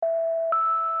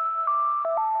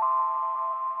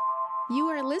You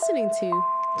are listening to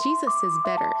Jesus is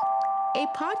Better, a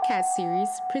podcast series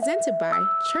presented by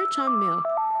Church on Mill,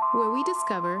 where we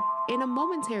discover, in a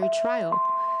momentary trial,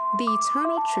 the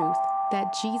eternal truth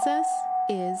that Jesus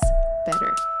is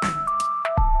better.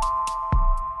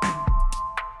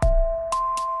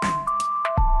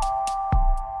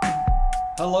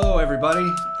 Hello,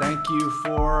 everybody. Thank you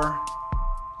for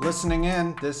listening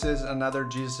in. This is another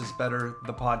Jesus is Better,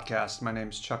 the podcast. My name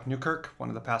is Chuck Newkirk, one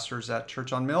of the pastors at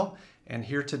Church on Mill. And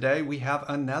here today we have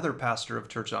another pastor of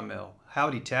Church on Mill.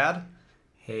 Howdy, Tad.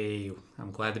 Hey,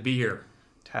 I'm glad to be here.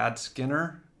 Tad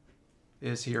Skinner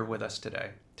is here with us today.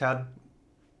 Tad,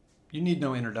 you need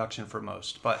no introduction for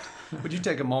most, but would you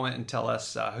take a moment and tell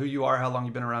us who you are, how long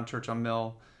you've been around Church on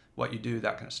Mill, what you do,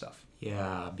 that kind of stuff?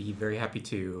 Yeah, I'd be very happy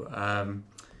to.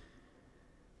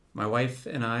 My wife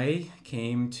and I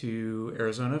came to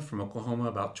Arizona from Oklahoma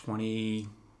about 23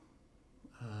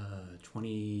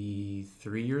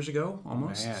 years ago,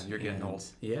 almost. Man, you're getting old.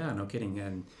 Yeah, no kidding.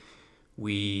 And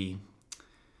we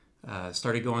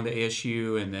started going to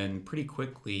ASU and then pretty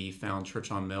quickly found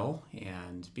Church on Mill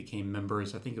and became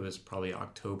members. I think it was probably around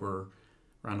October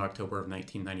of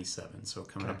 1997, so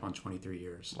coming up on 23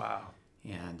 years. Wow.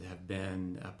 And have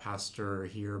been a pastor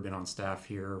here, been on staff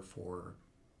here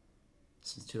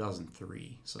since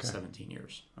 2003, so 17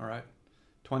 years. All right.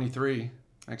 23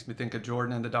 makes me think of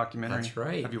Jordan and the documentary. That's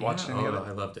right. Have you watched any of it?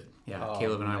 I loved it. Yeah,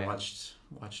 Caleb and I watched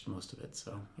most of it.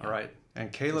 So. Yeah. All right.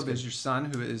 And Caleb is your son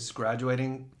who is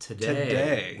graduating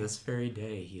today. This very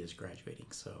day he is graduating.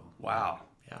 So. Wow.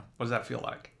 Yeah. What does that feel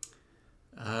like?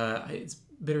 It's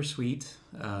bittersweet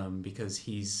because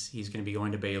he's going to be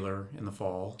going to Baylor in the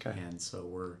fall, and so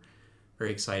we're very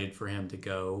excited for him to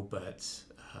go, but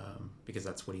because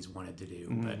that's what he's wanted to do.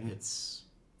 Mm-hmm. But it's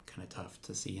kind of tough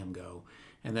to see him go,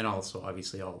 and then also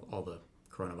obviously all the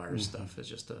coronavirus stuff is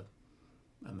just a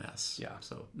mess. Yeah.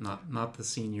 So not the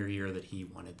senior year that he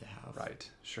wanted to have. Right.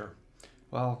 Sure.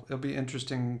 Well, it'll be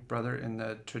interesting, brother, in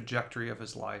the trajectory of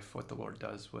his life, what the Lord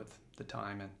does with the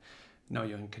time. And I know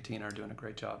you and Katina are doing a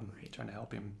great job trying to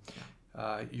help him.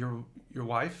 Yeah. Your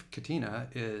wife, Katina,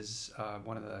 is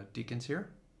one of the deacons here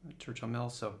at Church on Mill,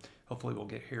 so hopefully we'll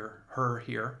get her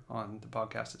here on the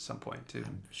podcast at some point too.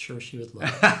 I'm sure she would love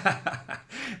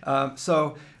it.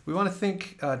 So we want to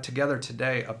think together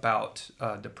today about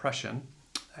depression,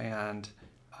 and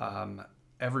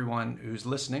everyone who's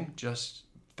listening just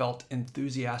felt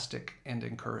enthusiastic and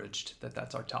encouraged that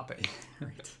that's our topic.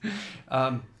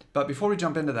 Right. But before we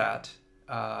jump into that,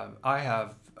 I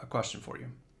have a question for you.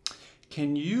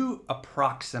 Can you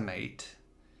approximate,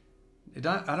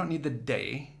 I don't need the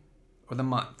day or the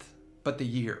month, but the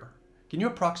year. Can you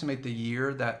approximate the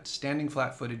year that standing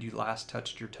flat-footed you last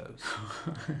touched your toes?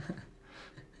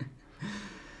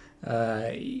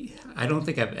 I don't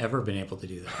think I've ever been able to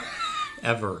do that.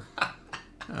 Ever.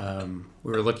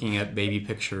 We were looking at baby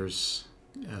pictures,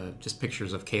 just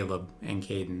pictures of Caleb and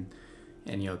Caden.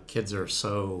 And kids are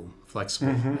so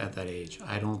flexible at that age.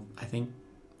 I don't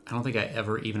think I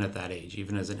ever, even at that age,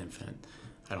 even as an infant,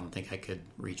 I don't think I could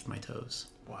reach my toes.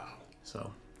 Wow.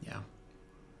 So yeah,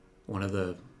 one of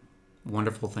the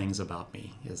wonderful things about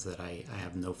me is that I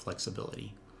have no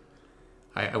flexibility.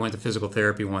 I went to physical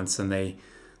therapy once, and the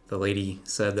lady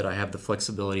said that I have the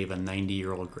flexibility of a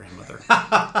 90-year-old grandmother.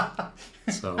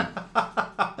 So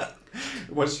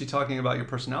was she talking about your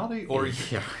personality, or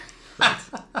yeah? Right.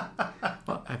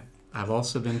 Well, I've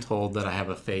also been told that I have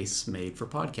a face made for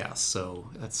podcasts, so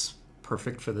that's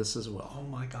perfect for this as well. Oh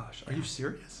my gosh, are you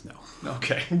serious? No.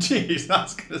 Okay, jeez, I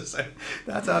was going to say,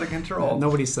 that's out of control.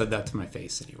 Nobody said that to my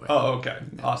face anyway. Oh, okay,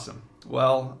 no. Awesome.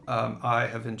 Well, I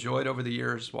have enjoyed over the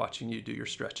years watching you do your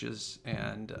stretches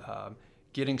and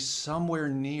getting somewhere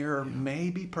near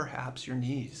maybe perhaps your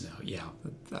knees. No, yeah,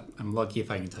 I'm lucky if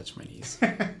I can touch my knees.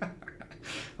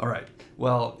 All right.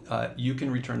 Well, you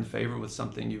can return the favor with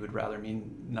something you would rather me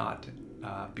not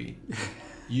be.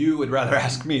 You would rather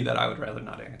ask me that I would rather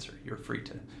not answer. You're free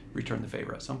to return the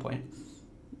favor at some point.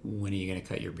 When are you going to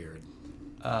cut your beard?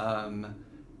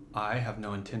 I have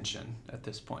no intention at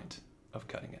this point of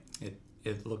cutting it.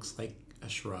 It looks like a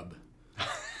shrub.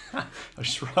 A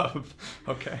shrub.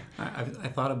 Okay. I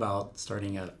thought about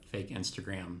starting a fake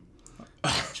Instagram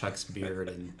of Chuck's beard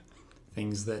and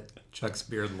things that Chuck's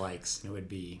beard likes, and it would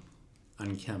be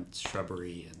unkempt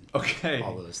shrubbery and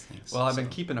all those things. Well, I've been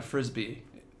keeping a Frisbee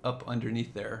up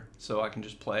underneath there so I can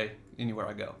just play anywhere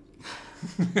I go.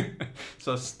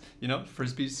 So,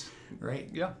 Frisbees. Right.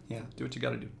 Yeah. Do what you got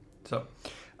to do. So,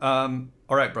 all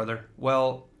right, brother.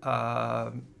 Well,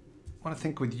 I want to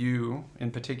think with you in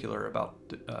particular about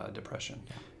depression.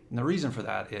 Yeah. And the reason for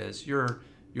that is you're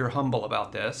you're humble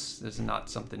about this. This is not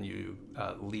something you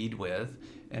lead with.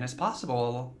 And it's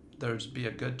possible there's be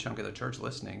a good chunk of the church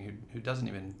listening who doesn't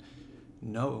even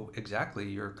know exactly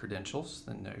your credentials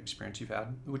and the experience you've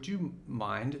had. Would you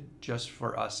mind, just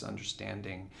for us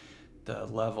understanding the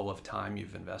level of time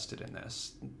you've invested in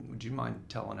this, would you mind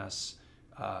telling us,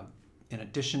 in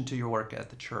addition to your work at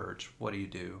the church, what do you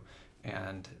do,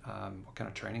 and what kind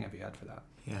of training have you had for that?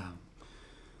 Yeah.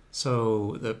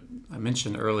 So I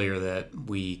mentioned earlier that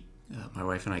we, my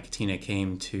wife and I, Katina,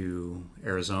 came to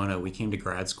Arizona. We came to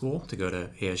grad school to go to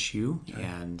ASU, okay.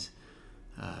 And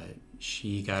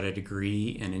she got a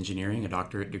degree in engineering, a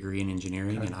doctorate degree in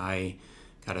engineering, okay. And I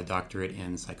got a doctorate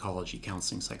in psychology,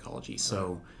 counseling psychology.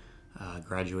 So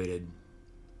graduated,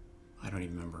 I don't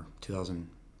even remember,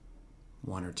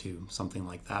 2001 or 2, something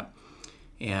like that,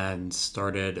 and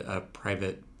started a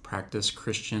private practice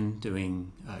Christian,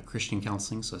 doing Christian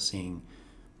counseling, so seeing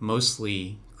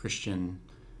mostly Christian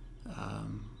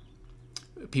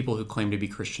people who claim to be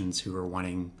Christians who are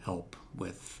wanting help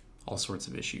with all sorts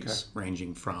of issues, okay.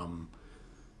 Ranging from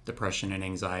depression and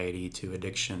anxiety to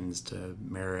addictions to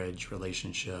marriage,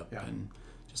 relationship, yeah. And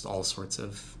just all sorts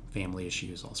of family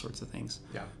issues, all sorts of things.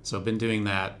 Yeah. So I've been doing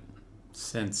that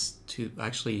since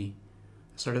actually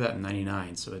I started that in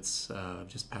 99, so it's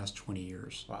just past 20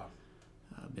 years. Wow.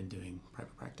 I've been doing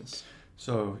private practice.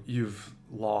 So you've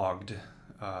logged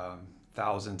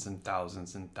thousands and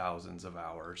thousands and thousands of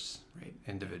hours, right,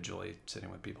 individually, sitting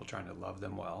with people, trying to love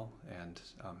them well and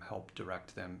help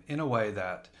direct them in a way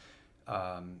that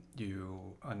you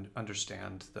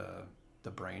understand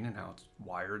the brain and how it's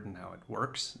wired and how it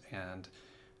works, and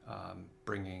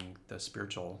bringing the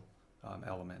spiritual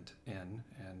element in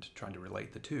and trying to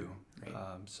relate the two. Right.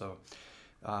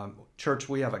 Church,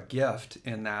 we have a gift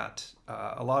in that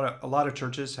a lot of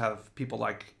churches have people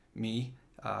like me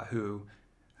who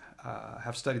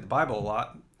have studied the Bible a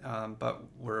lot, but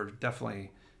we're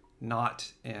definitely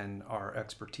not in our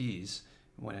expertise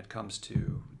when it comes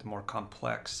to the more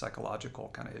complex psychological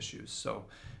kind of issues. So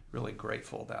really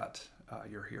grateful that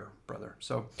you're here, brother.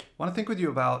 So I want to think with you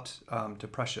about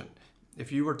depression.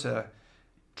 If you were to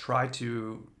try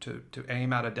to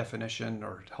aim at a definition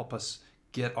or help us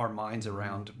get our minds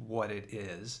around what it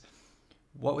is,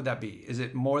 what would that be? Is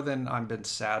it more than I've been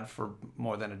sad for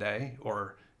more than a day?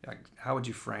 Or how would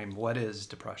you frame what is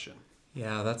depression?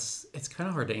 Yeah, it's kind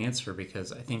of hard to answer,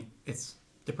 because I think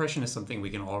depression is something we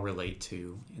can all relate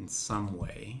to in some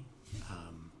way,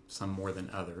 some more than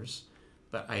others.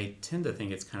 But I tend to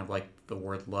think it's kind of like the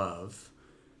word love,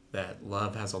 that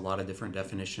love has a lot of different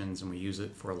definitions and we use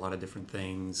it for a lot of different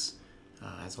things,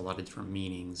 has a lot of different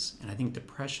meanings. And I think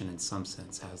depression in some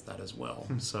sense has that as well.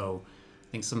 So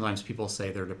I think sometimes people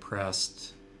say they're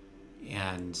depressed,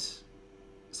 and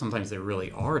sometimes they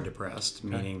really are depressed,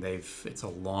 meaning it's a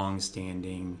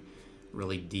long-standing,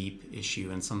 really deep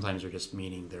issue, and sometimes they're just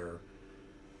meaning they're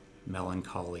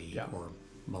melancholy, yeah, or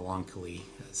melancholy,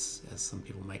 as some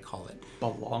people might call it.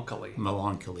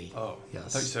 Melancholy. Oh, yes. I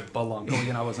thought you said melancholy,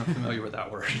 and I wasn't familiar with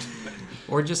that word.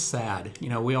 Or just sad.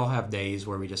 We all have days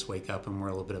where we just wake up and we're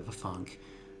a little bit of a funk.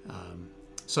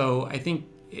 So I think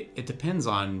it depends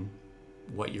on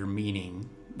what you're meaning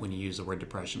when you use the word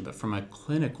depression. But from a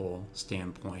clinical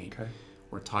standpoint,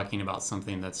 we're talking about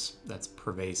something that's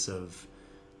pervasive,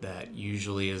 that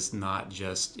usually is not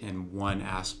just in one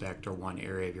aspect or one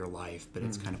area of your life, but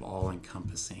it's kind of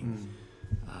all-encompassing.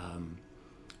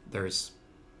 There's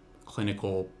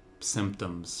clinical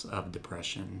symptoms of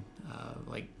depression,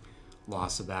 like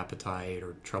loss of appetite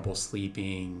or trouble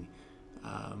sleeping,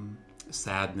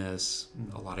 sadness,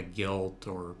 a lot of guilt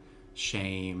or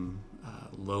shame,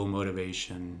 low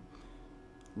motivation,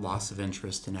 loss of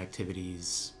interest in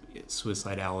activities,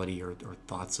 suicidality or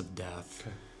thoughts of death.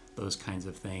 Those kinds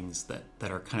of things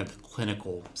that are kind of the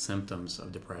clinical symptoms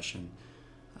of depression.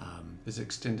 Is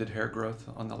extended hair growth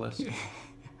on the list?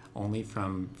 Only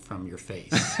from your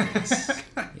face. Yes.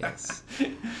 Yes.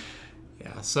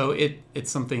 Yeah. So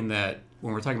it's something that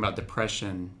when we're talking about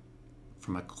depression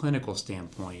from a clinical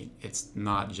standpoint, it's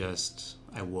not just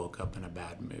I woke up in a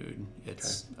bad mood.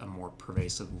 It's a more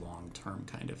pervasive, long-term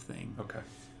kind of thing. Okay.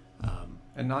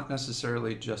 And not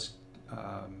necessarily just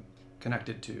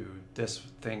connected to this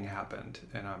thing happened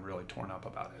and I'm really torn up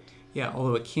about it. Yeah,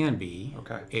 although it can be.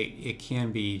 Okay. It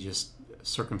can be just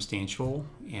circumstantial,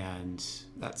 and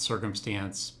that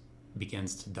circumstance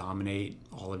begins to dominate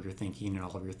all of your thinking and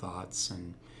all of your thoughts.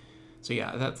 And so,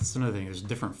 yeah, that's another thing. There's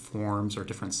different forms or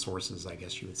different sources, I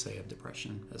guess you would say, of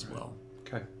depression as well.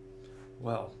 Okay.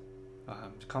 Well,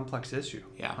 complex issue.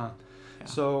 Yeah. Huh? Yeah.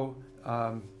 So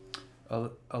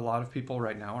a lot of people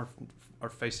right now are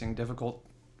facing difficult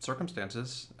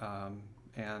circumstances,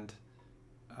 and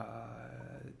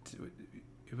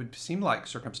it would seem like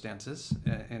circumstances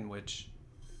in which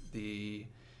the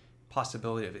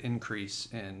possibility of increase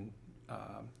in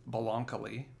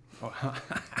melancholy,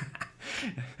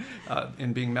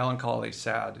 in being melancholy,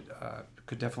 sad,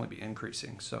 could definitely be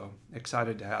increasing. So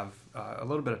excited to have a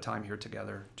little bit of time here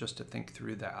together just to think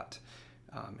through that,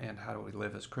 and how do we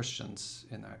live as Christians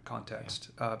in that context.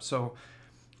 Yeah. So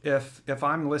if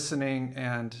I'm listening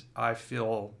and I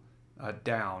feel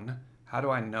down, how do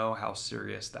I know how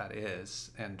serious that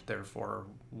is, and therefore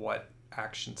what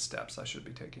action steps I should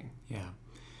be taking? Yeah.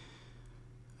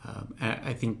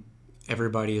 I think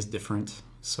everybody is different,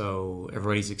 so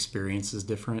everybody's experience is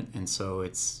different, and so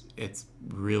it's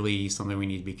really something we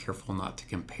need to be careful not to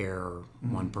compare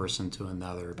one person to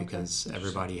another, because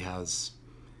everybody has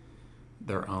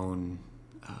their own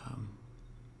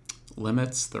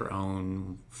limits, their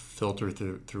own filter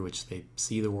through which they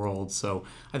see the world. So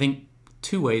I think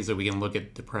two ways that we can look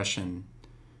at depression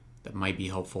that might be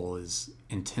helpful is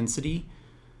intensity.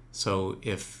 So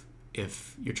if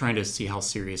you're trying to see how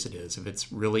serious it is, if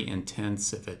it's really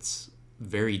intense, if it's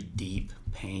very deep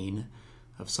pain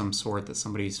of some sort that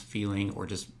somebody's feeling, or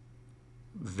just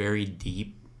very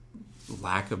deep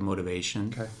lack of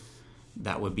motivation,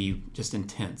 that would be just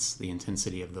intense, the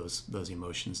intensity of those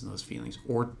emotions and those feelings.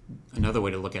 Or another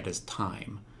way to look at it is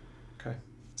time.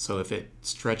 So if it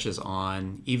stretches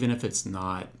on, even if it's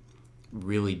not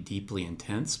really deeply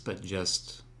intense, but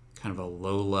just kind of a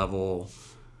low-level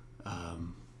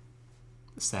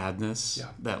sadness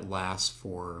that lasts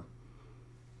for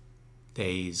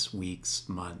days, weeks,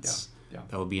 months,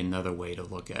 that would be another way to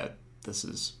look at this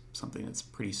is something that's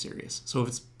pretty serious. So if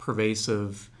it's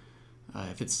pervasive,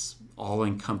 if it's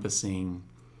all-encompassing,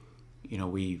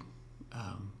 we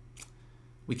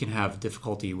can have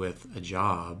difficulty with a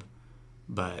job,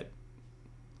 but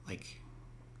like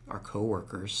our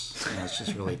coworkers, it's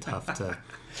just really tough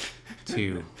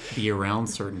to be around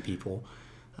certain people.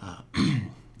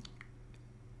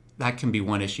 That can be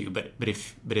one issue, but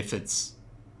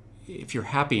if you're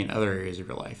happy in other areas of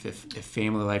your life, if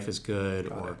family life is good,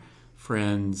 or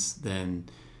friends, then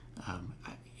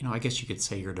I guess you could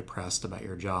say you're depressed about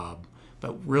your job.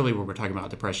 But really, when we're talking about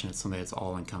depression, it's something that's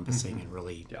all-encompassing and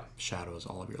really shadows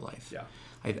all of your life.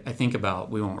 I think about,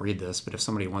 we won't read this, but if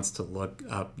somebody wants to look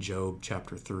up Job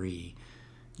chapter 3,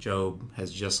 Job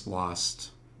has just lost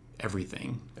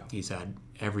everything. He's had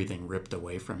everything ripped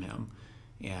away from him.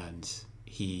 And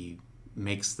he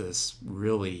makes this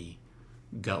really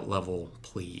gut-level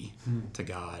plea to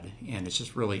God. And it's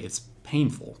just really, it's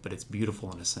painful, but it's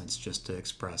beautiful in a sense, just to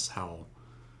express how,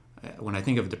 when I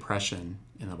think of depression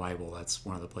in the Bible, that's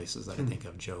one of the places that I think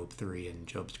of Job 3 and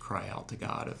Job's cry out to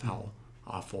God of how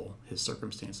awful his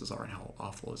circumstances are and how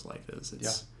awful his life is.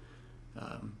 It's,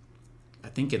 I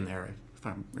think in there, if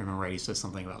I remember right, he says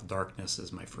something about darkness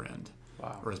is my friend,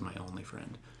 or is my only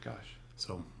friend.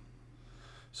 So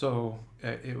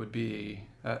it would be,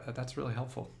 that's really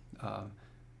helpful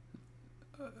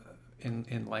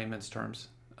in layman's terms.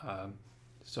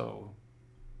 So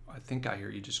I think I hear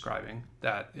you describing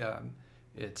that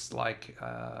it's like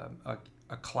a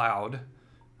cloud,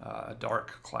 a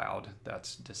dark cloud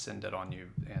that's descended on you,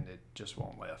 and it just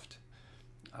won't lift.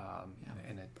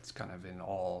 And it's kind of in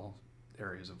all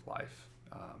areas of life.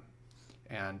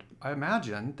 And I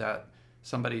imagine that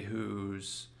somebody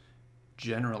who's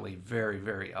generally very,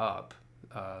 very up,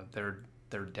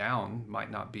 their down might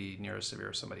not be near as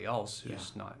severe as somebody else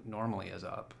who's not normally as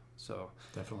up. So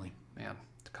definitely, man,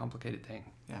 it's a complicated thing.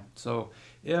 So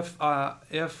if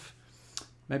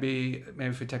maybe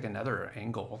if we take another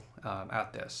angle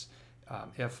at this,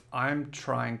 if I'm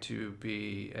trying to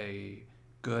be a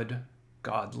good,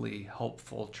 godly,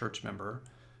 helpful church member,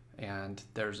 and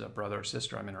there's a brother or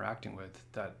sister I'm interacting with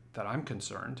that I'm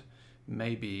concerned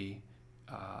maybe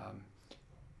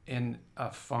in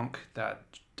a funk that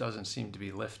doesn't seem to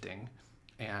be lifting,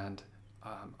 and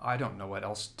I don't know what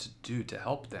else to do to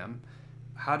help them,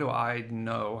 how do I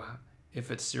know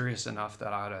if it's serious enough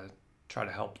that I ought to try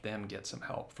to help them get some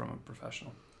help from a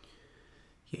professional?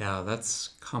 Yeah, that's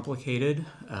complicated.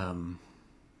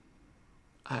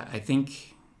 I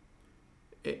think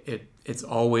it's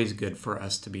always good for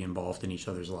us to be involved in each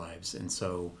other's lives, and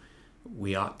so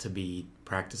we ought to be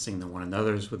practicing the one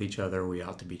another's with each other. We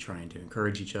ought to be trying to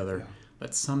encourage each other.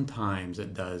 But sometimes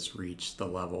it does reach the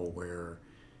level where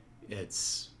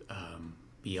it's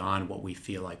beyond what we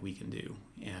feel like we can do.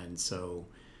 And so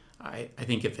I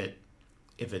think if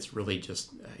it's really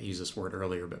just, I used this word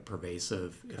earlier, but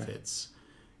pervasive,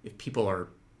 if people are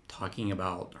talking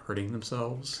about hurting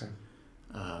themselves,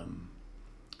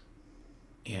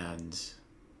 and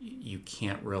you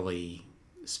can't really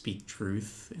speak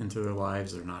truth into their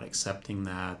lives. They're not accepting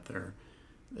that.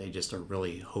 They just are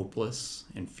really hopeless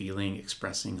and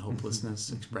expressing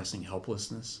hopelessness, expressing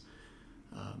helplessness.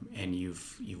 And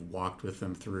you've walked with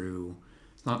them through.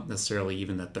 It's not necessarily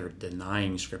even that they're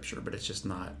denying Scripture, but it's just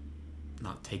not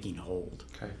taking hold.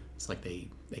 Okay. It's like they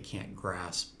can't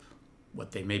grasp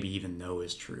what they maybe even know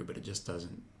is true, but it just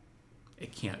doesn't.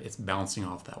 It can't. It's bouncing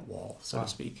off that wall, so to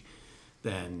speak.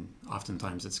 Then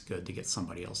oftentimes it's good to get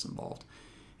somebody else involved,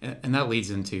 and that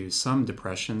leads into some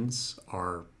depressions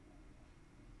are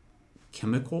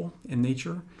chemical in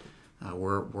nature.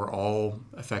 We're all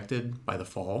affected by the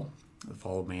fall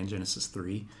of man, Genesis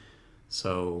 3.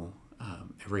 So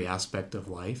every aspect of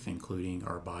life, including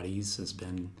our bodies, has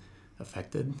been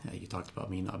affected. You talked about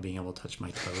me not being able to touch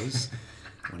my toes.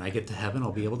 When I get to heaven,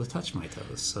 I'll be able to touch my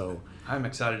toes. So I'm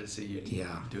excited to see you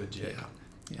do a jig.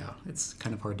 Yeah, it's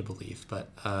kind of hard to believe, but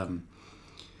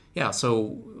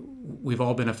so we've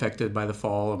all been affected by the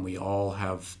fall, and we all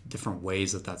have different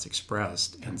ways that that's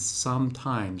expressed. And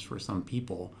sometimes for some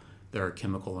people, there are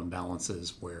chemical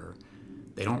imbalances where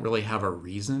they don't really have a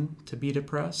reason to be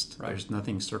depressed. Right. There's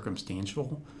nothing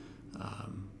circumstantial,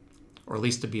 or at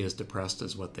least to be as depressed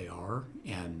as what they are,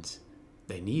 and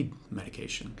they need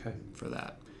medication for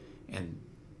that. And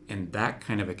in that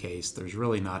kind of a case, there's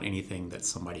really not anything that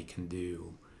somebody can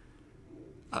do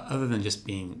other than just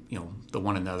being, the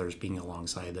one another's being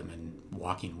alongside them and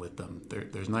walking with them.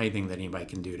 There's not anything that anybody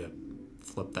can do to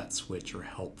flip that switch or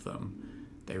help them.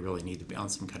 They really need to be on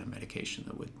some kind of medication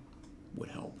that would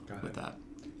help with that.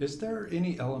 Is there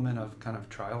any element of kind of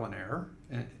trial and error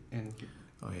in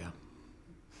Oh yeah.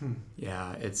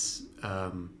 Yeah, it's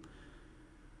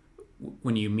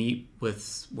when I meet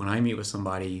with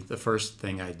somebody, the first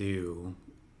thing I do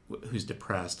who's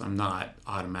depressed, I'm not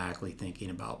automatically thinking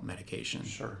about medication.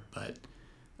 Sure. But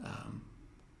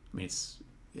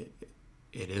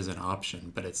it is an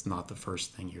option, but it's not the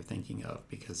first thing you're thinking of,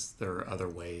 because there are other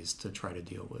ways to try to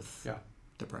deal with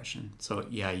depression. So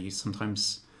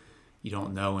sometimes you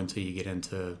don't know until you get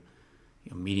into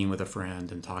meeting with a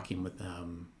friend and talking with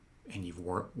them, and you've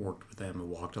worked with them and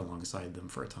walked alongside them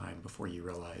for a time before you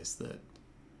realize that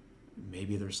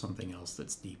maybe there's something else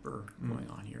that's deeper going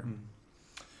on here.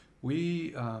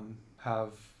 We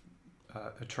have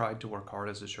tried to work hard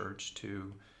as a church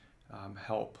to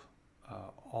help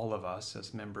all of us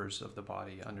as members of the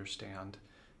body understand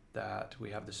that we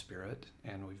have the Spirit,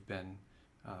 and we've been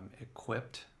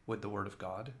equipped with the Word of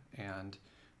God, and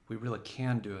we really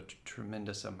can do a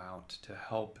tremendous amount to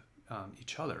help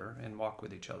each other and walk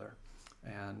with each other.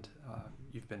 And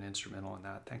you've been instrumental in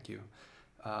that. Thank you.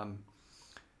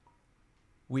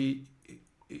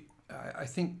 I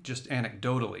think just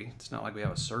anecdotally, it's not like we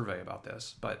have a survey about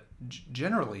this, but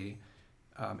generally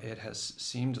it has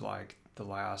seemed like the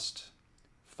last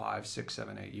 5, 6,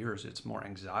 7, 8 years, it's more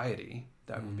anxiety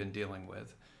that we've been dealing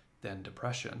with than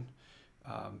depression.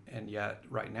 And yet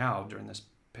right now during this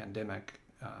pandemic,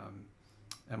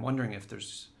 I'm wondering if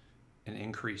there's an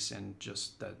increase in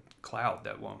just that cloud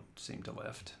that won't seem to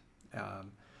lift.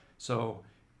 So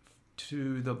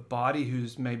to the body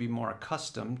who's maybe more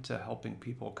accustomed to helping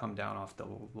people come down off the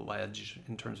ledge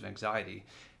in terms of anxiety,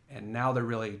 and now they're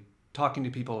really talking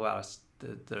to people about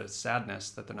the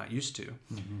sadness that they're not used to.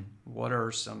 What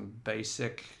are some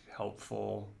basic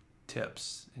helpful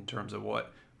tips in terms of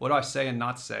what do I say and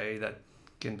not say that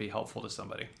can be helpful to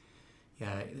somebody?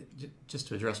 Yeah, just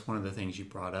to address one of the things you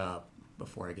brought up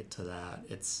before I get to that,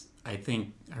 I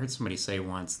think I heard somebody say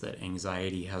once that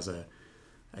anxiety has a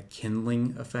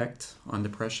kindling effect on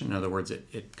depression. In other words,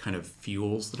 it kind of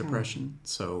fuels the depression.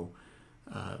 So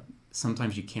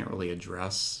sometimes you can't really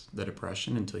address the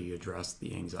depression until you address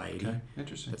the anxiety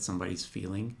that somebody's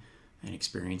feeling and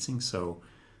experiencing. So,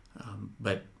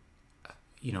 but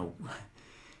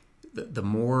the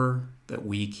more that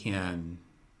we can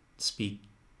speak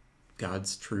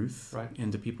God's truth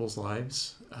into people's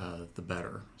lives, the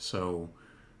better. So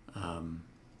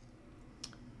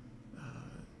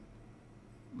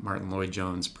Martin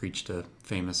Lloyd-Jones preached a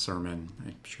famous sermon,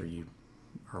 I'm sure you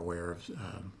are aware of,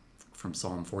 from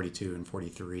Psalm 42 and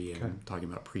 43, and talking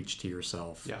about preach to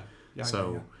yourself.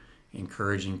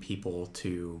 Encouraging people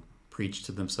to preach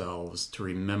to themselves, to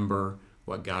remember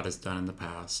what God has done in the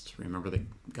past, remember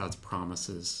God's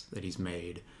promises that He's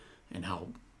made, and how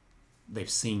they've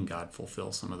seen God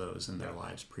fulfill some of those in their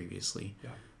lives previously.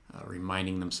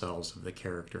 Reminding themselves of the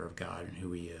character of God and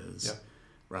who He is,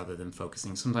 rather than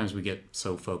focusing. Sometimes we get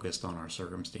so focused on our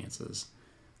circumstances,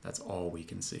 that's all we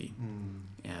can see.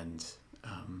 And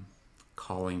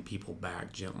calling people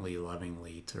back gently,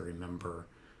 lovingly to remember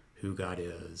who God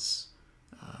is,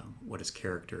 what his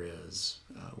character is,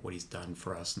 what he's done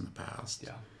for us in the past,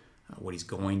 Yeah. what he's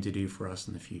going to do for us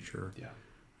in the future. Yeah.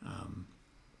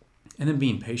 And then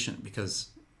being patient because,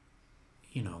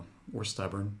 we're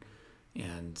stubborn,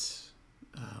 and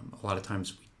a lot of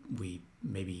times we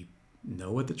maybe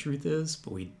know what the truth is,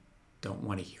 but we don't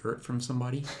want to hear it from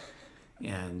somebody.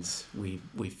 And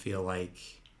we feel like,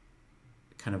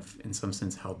 kind of in some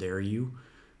sense, how dare you?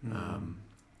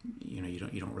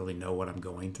 You don't really know what I'm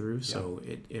going through. So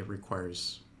it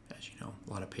requires, as you know,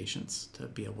 a lot of patience to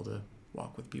be able to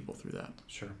walk with people through that.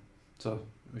 Sure. So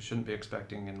we shouldn't be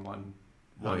expecting in one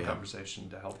conversation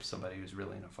to help somebody who's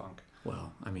really in a funk.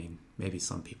 Well, I mean, maybe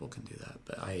some people can do that,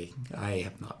 but I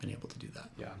have not been able to do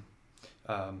that. Yeah.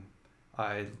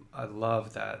 I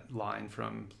love that line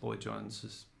from Lloyd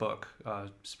Jones's book,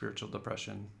 Spiritual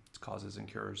Depression, Its Causes and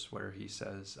Cures, where he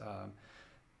says,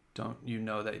 don't you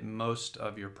know that most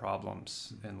of your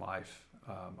problems in life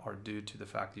are due to the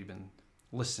fact that you've been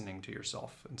listening to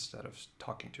yourself instead of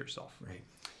talking to yourself. Right.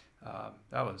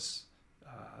 That was,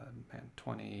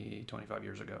 25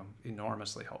 years ago,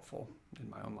 enormously helpful in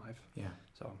my own life. Yeah.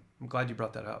 So I'm glad you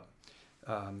brought that up.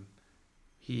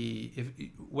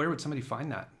 Where would somebody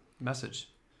find that message?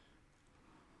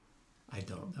 I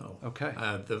don't know. Okay.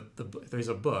 There's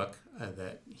a book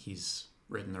that he's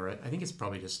written. I think it's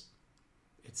probably just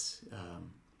it's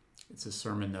his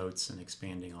sermon notes and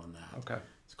expanding on that. Okay.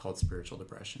 It's called Spiritual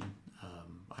Depression.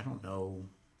 I don't know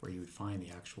where you would find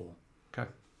the actual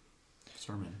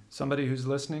sermon. Somebody who's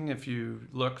listening, if you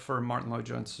look for Martin Lloyd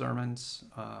Jones sermons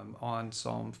on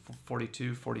Psalm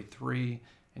 42, 43,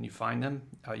 and you find them,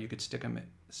 you could stick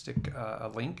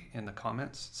a link in the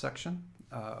comments section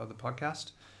of the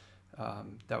podcast.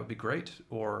 That would be great.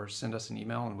 Or send us an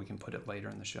email and we can put it later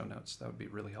in the show notes. That would be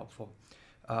really helpful.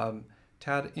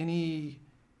 Tad,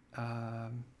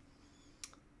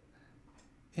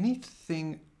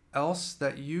 anything else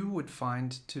that you would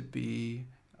find to be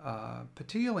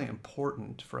particularly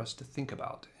important for us to think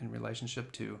about in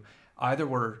relationship to either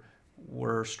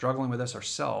we're struggling with this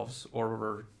ourselves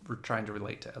or we're trying to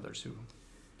relate to others who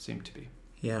seem to be?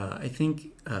 Yeah, I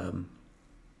think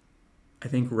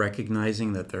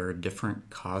recognizing that there are different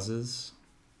causes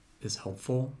is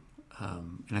helpful,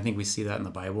 and I think we see that in the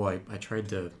Bible. I tried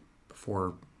to,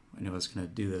 before I knew I was going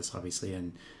to do this, obviously,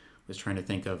 and was trying to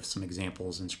think of some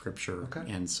examples in Scripture. Okay.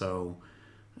 And so,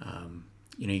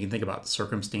 you can think about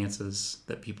circumstances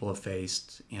that people have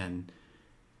faced, and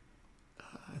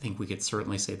I think we could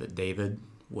certainly say that David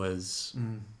was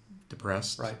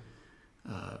depressed, right?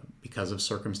 Because of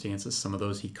circumstances. Some of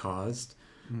those he caused,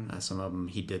 some of them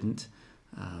he didn't.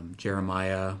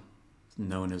 Jeremiah,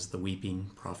 known as the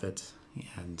weeping prophet,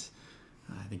 and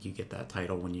I think you get that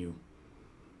title when you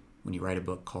write a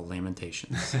book called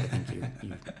Lamentations. I think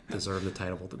you deserve the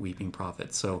title of the weeping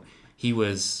prophet. So he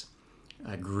was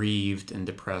grieved and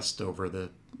depressed over the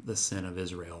sin of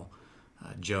Israel.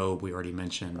 Job, we already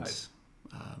mentioned, right.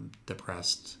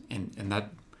 Depressed, and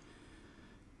that,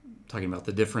 talking about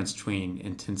the difference between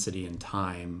intensity and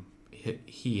time,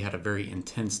 he had a very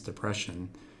intense depression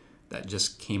that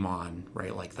just came on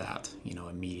right like that,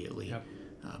 immediately. Yep.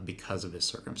 Because of his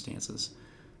circumstances.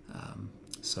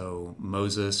 So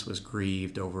Moses was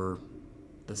grieved over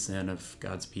the sin of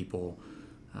God's people.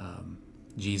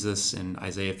 Jesus, in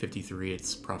Isaiah 53,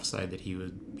 it's prophesied that he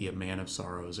would be a man of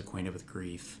sorrows, acquainted with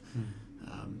grief.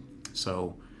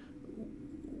 So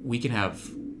we can have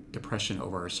depression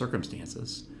over our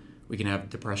circumstances. We can have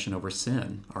depression over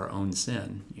sin, our own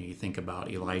sin. You think about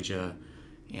Elijah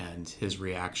and his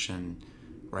reaction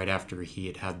right after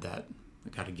he had that,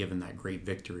 God had given that great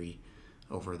victory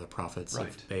over the prophets right.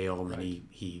 of Baal, and right. then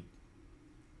he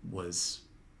was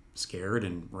scared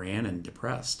and ran and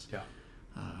depressed. Yeah.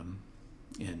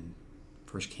 In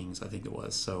 1 Kings, I think it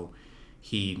was. So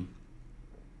he,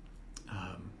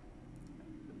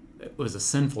 it was a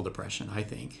sinful depression, I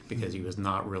think, because he was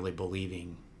not really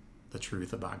believing the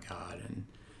truth about God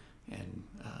and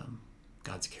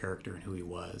God's character and who he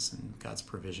was and God's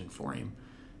provision for him.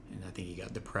 And I think he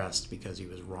got depressed because he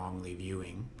was wrongly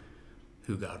viewing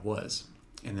who God was.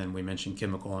 And then we mentioned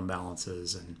chemical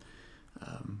imbalances,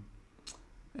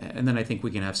 and then I think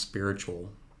we can have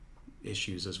spiritual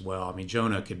issues as well. I mean,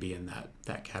 Jonah could be in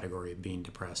that category of being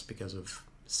depressed because of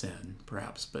sin,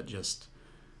 perhaps, but just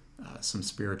some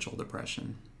spiritual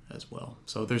depression as well.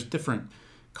 So there's different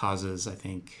causes, I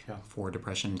think, for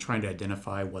depression, and trying to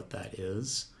identify what that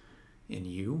is in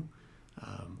you.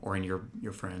 Or in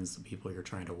your friends, the people you're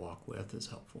trying to walk with, is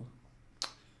helpful.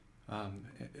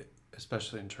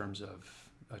 Especially in terms of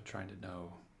trying to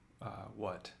know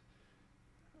what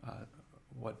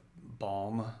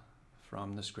balm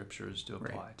from the Scriptures to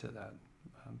apply right. to that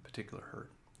particular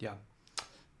hurt. Yeah.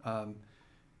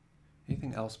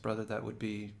 Anything else, brother, that would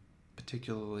be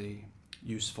particularly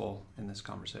useful in this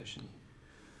conversation?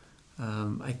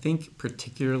 I think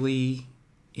particularly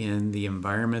in the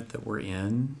environment that we're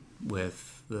in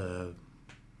with the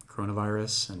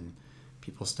coronavirus and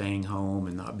people staying home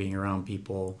and not being around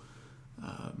people,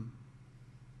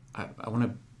 I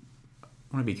want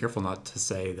to be careful not to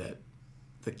say that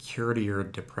the cure to your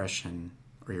depression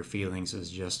or your feelings is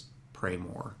just pray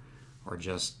more or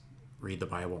just read the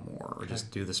Bible more or just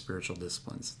do the spiritual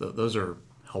disciplines. Those are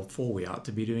helpful. We ought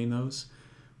to be doing those,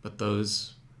 but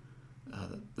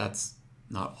that's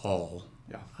not all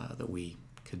that we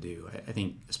could do. I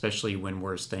think especially when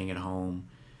we're staying at home,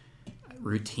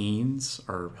 routines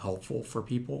are helpful for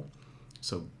people.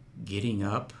 So getting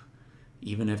up,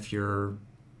 even if you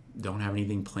don't have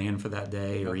anything planned for that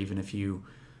day, or even if you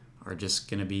are just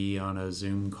going to be on a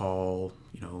Zoom call,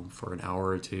 for an hour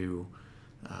or two,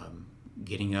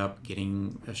 getting up,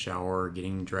 getting a shower,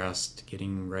 getting dressed,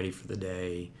 getting ready for the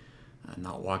day,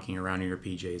 not walking around in your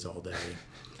PJs all day.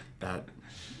 That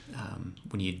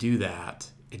when you do that,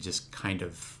 it just kind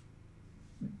of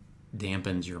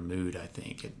dampens your mood, I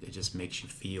think. It just makes you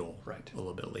feel a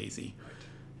little bit lazy,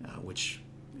 which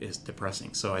is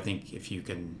depressing. So I think if you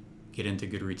can get into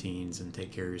good routines and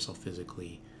take care of yourself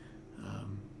physically,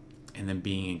 and then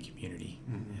being in community,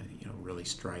 really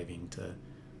striving to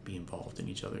be involved in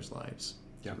each other's lives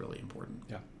is really important.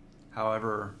 Yeah.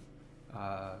 However,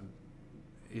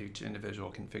 each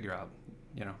individual can figure out,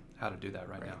 how to do that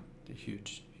right now.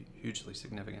 Hugely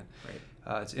significant.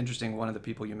 Right. It's interesting. One of the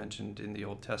people you mentioned in the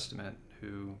Old Testament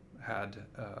who had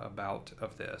a bout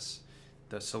of this,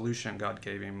 the solution God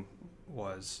gave him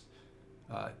was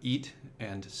eat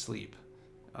and sleep,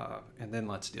 and then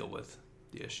let's deal with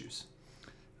the issues.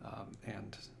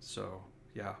 And so,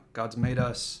 God's made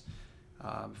us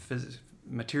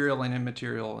material and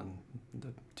immaterial, and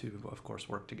the two, of course,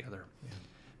 work together.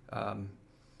 Yeah.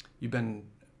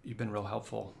 You've been real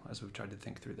helpful as we've tried to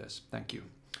think through this. Thank you.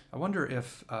 I wonder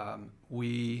if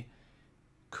we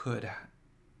could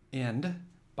end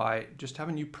by just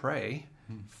having you pray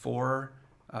for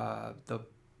the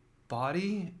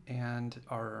body and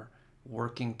our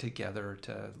working together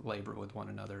to labor with one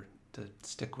another, to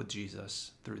stick with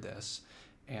Jesus through this,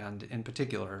 and in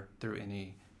particular through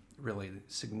any really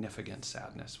significant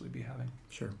sadness we'd be having.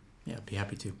 Sure. Yeah, I'd be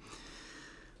happy to.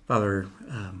 Father,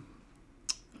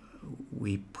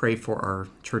 we pray for our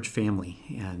church family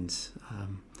and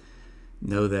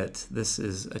know that this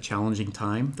is a challenging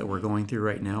time that we're going through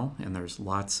right now, and there's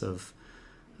lots of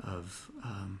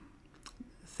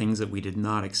things that we did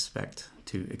not expect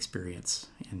to experience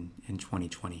in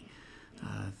 2020,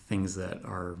 things that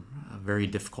are very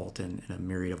difficult in a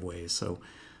myriad of ways. So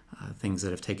things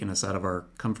that have taken us out of our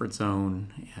comfort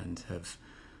zone and have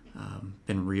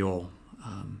been real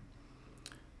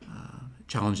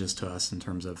challenges to us in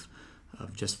terms of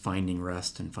just finding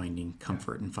rest and finding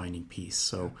comfort and finding peace.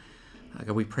 So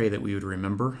God, we pray that we would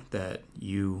remember that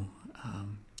you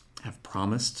have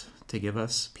promised to give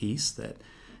us peace, that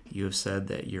you have said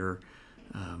that your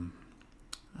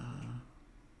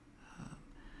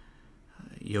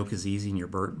yoke is easy and your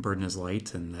burden is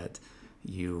light, and that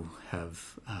you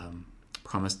have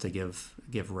promised to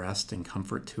give rest and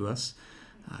comfort to us.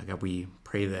 God, we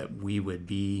pray that we would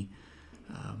be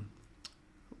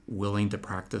willing to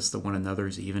practice the one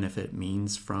another's, even if it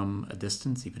means from a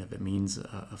distance, even if it means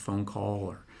a phone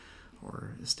call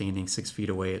or standing 6 feet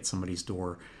away at somebody's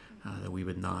door, that we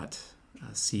would not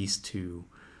cease to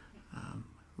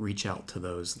reach out to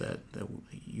those that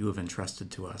you have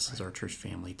entrusted to us as our church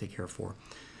family to care for.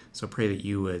 So pray that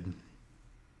you would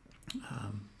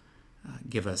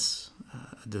give us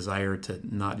a desire to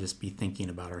not just be thinking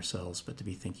about ourselves, but to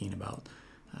be thinking about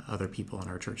other people in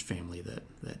our church family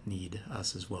that need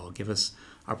us as well. Give us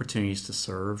opportunities to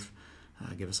serve.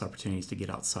 Give us opportunities to get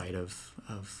outside of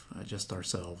just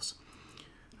ourselves.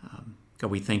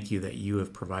 God, we thank you that you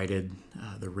have provided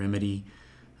the remedy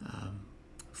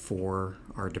for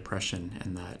our depression,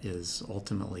 and that is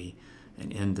ultimately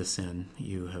an end to sin.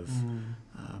 You have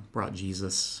brought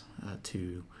Jesus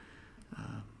to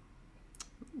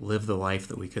live the life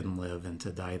that we couldn't live and to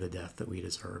die the death that we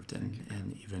deserved.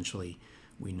 And eventually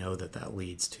we know that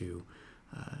leads to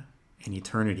an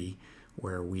eternity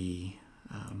where we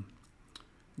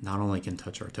not only can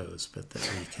touch our toes, but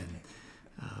that we can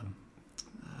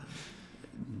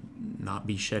not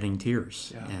be shedding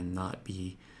tears and not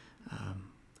be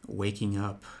waking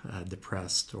up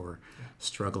depressed or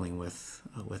struggling with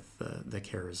the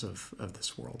cares of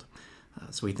this world.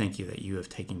 So we thank you that you have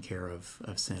taken care of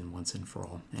sin once and for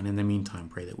all. And in the meantime,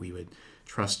 pray that we would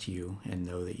trust you and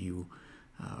know that you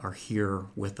are here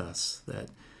with us, that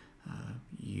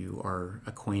you are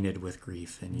acquainted with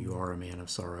grief and you are a man of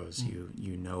sorrows.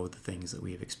 You know the things that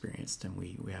we have experienced, and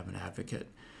we have an advocate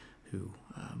who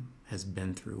has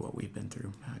been through what we've been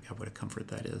through. God, what a comfort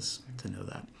that is to know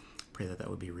that. Pray that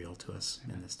would be real to us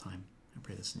in this time. I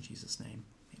pray this in Jesus' name.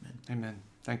 Amen. Amen.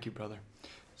 Thank you, brother.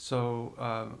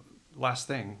 So, last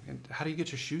thing, how do you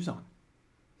get your shoes on?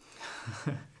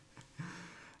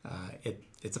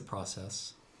 It's a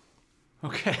process.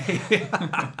 Okay. It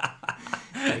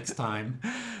takes time.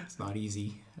 It's not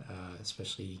easy,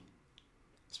 especially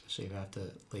if I have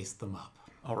to lace them up.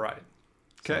 All right.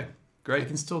 Okay. So great. I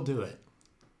can still do it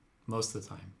most of the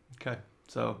time. Okay.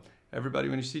 So everybody,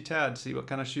 when you see Tad, see what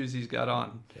kind of shoes he's got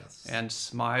on. Yes. And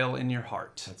smile in your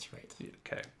heart. That's right.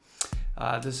 Okay.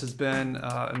 This has been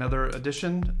another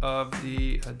edition of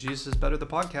the Jesus is Better, the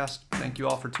podcast. Thank you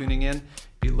all for tuning in.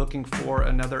 Be looking for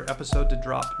another episode to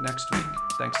drop next week.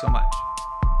 Thanks so much.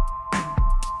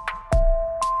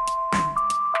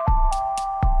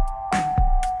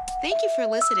 Thank you for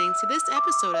listening to this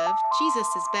episode of Jesus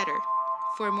is Better.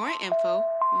 For more info,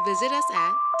 visit us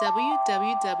at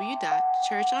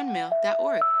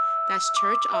www.churchonmill.org. That's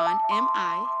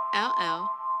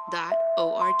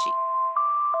churchonmill.org.